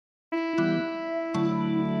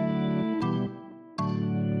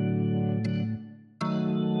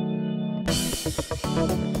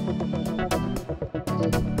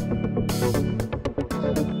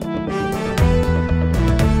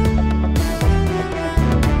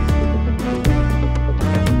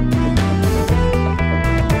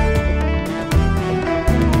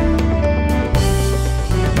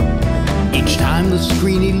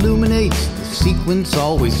sequence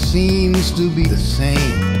always seems to be the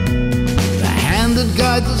same. The hand that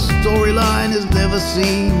guides the storyline is never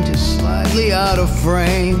seen, just slightly out of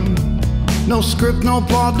frame. No script, no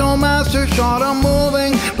plot, no master shot, I'm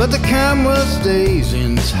moving, but the camera stays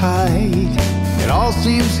in tight. It all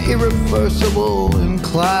seems irreversible in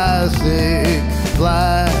classic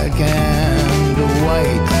black and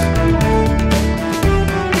white.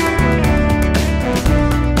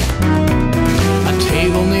 A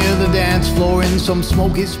table near the dance floor in some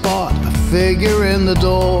smoky spot, a figure in the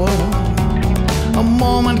door. A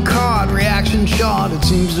moment card, reaction shot. It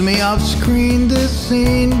seems to me I've screened this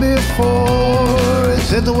scene before.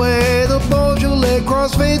 Is it the way the Beaujolais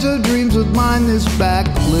crossfades her dreams with mine this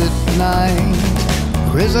backlit night?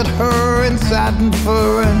 Or is it her in satin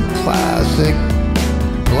fur and classic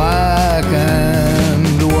black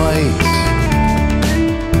and white?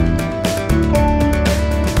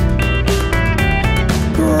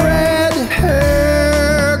 Red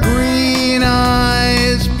hair, green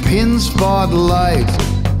eyes, pin spotlight,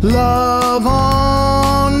 love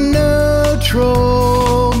on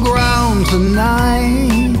neutral ground tonight.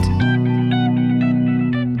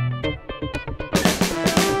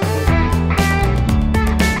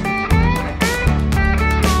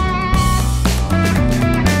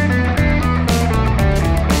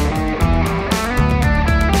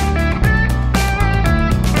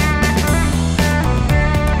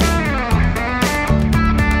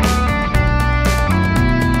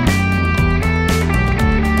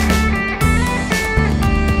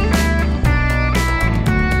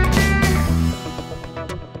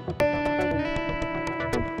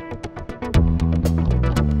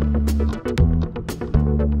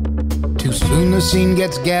 Too soon the scene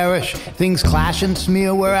gets garish, things clash and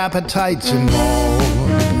smear where appetite's involved.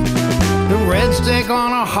 The reds take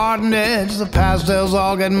on a hardened edge, the pastels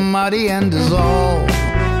all get muddy and dissolve.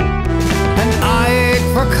 And I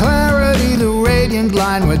ache for clarity, the radiant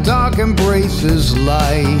line where dark embraces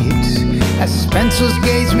light. As Spencer's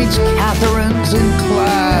gaze meets Catherine's in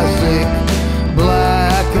classic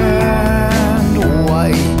black and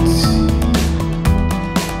white.